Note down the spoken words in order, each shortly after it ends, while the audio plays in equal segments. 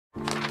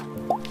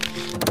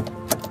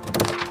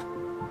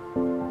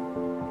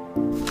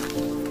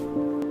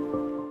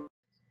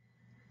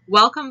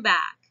Welcome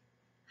back.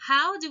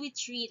 How do we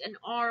treat an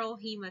oral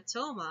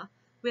hematoma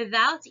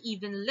without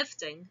even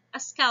lifting a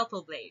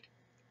scalpel blade?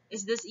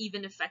 Is this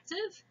even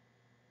effective?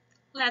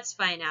 Let's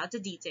find out the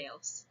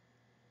details.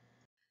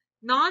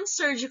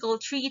 Non-surgical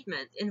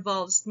treatment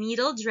involves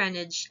needle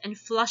drainage and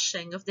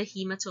flushing of the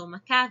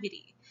hematoma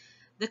cavity.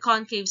 The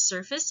concave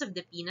surface of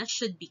the penis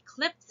should be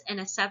clipped and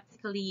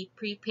aseptically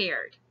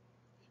prepared.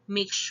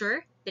 Make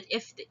sure that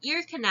if the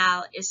ear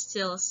canal is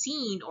still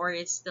seen or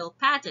is still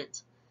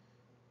patent,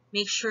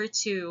 make sure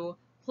to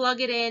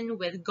plug it in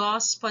with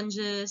gauze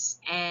sponges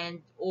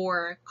and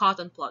or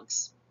cotton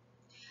plugs.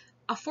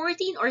 A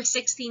 14 or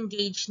 16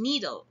 gauge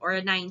needle or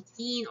a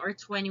 19 or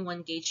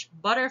 21 gauge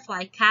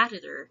butterfly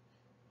catheter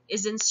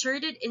is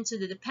inserted into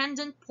the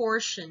dependent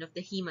portion of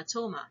the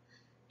hematoma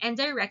and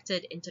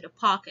directed into the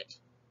pocket.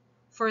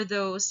 For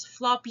those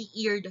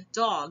floppy-eared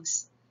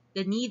dogs,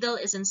 the needle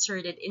is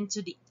inserted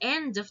into the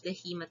end of the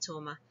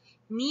hematoma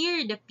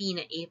near the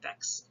pinna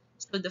apex,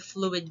 so the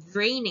fluid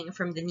draining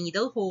from the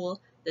needle hole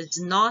does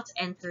not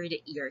enter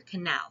the ear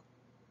canal.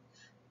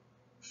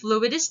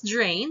 Fluid is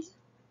drained,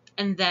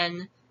 and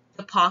then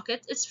the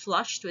pocket is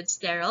flushed with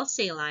sterile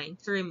saline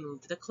to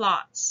remove the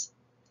clots.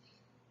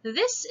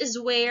 This is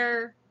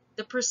where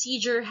the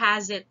procedure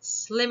has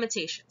its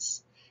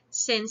limitations,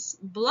 since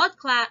blood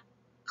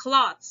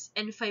clots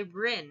and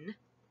fibrin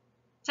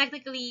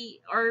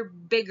technically are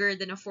bigger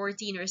than a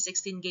 14 or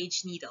 16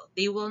 gauge needle.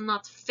 They will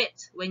not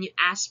fit when you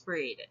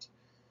aspirate it.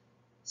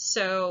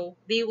 So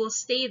they will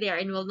stay there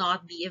and will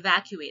not be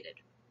evacuated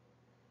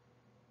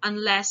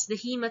unless the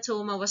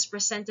hematoma was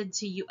presented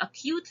to you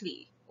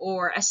acutely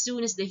or as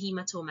soon as the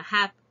hematoma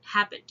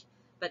happened.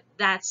 But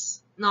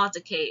that's not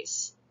the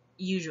case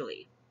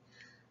usually.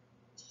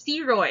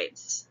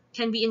 Steroids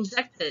can be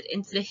injected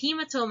into the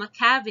hematoma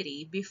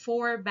cavity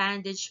before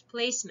bandage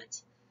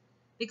placement.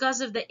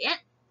 Because of the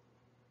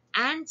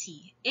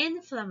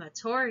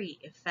anti-inflammatory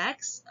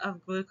effects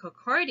of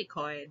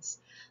glucocorticoids,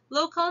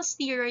 local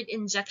steroid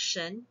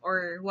injection,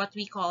 or what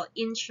we call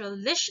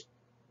intralesional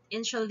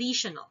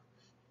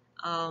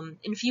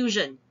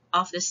infusion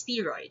of the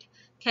steroid,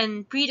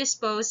 can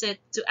predispose it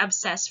to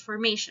abscess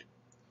formation.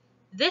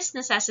 This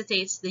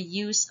necessitates the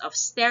use of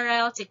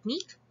sterile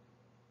technique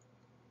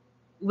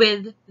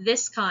with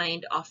this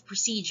kind of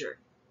procedure.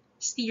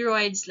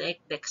 Steroids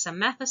like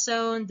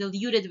dexamethasone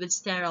diluted with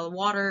sterile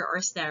water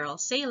or sterile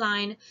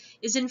saline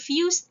is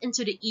infused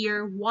into the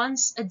ear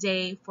once a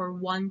day for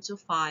 1 to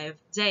 5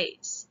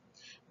 days.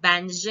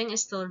 Bandaging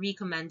is still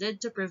recommended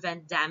to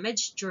prevent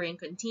damage during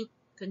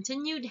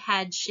continued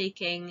head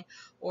shaking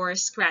or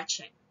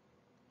scratching.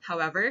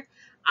 However,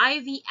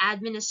 IV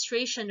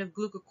administration of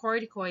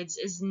glucocorticoids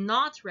is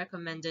not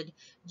recommended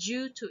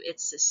due to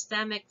its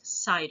systemic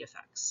side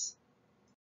effects.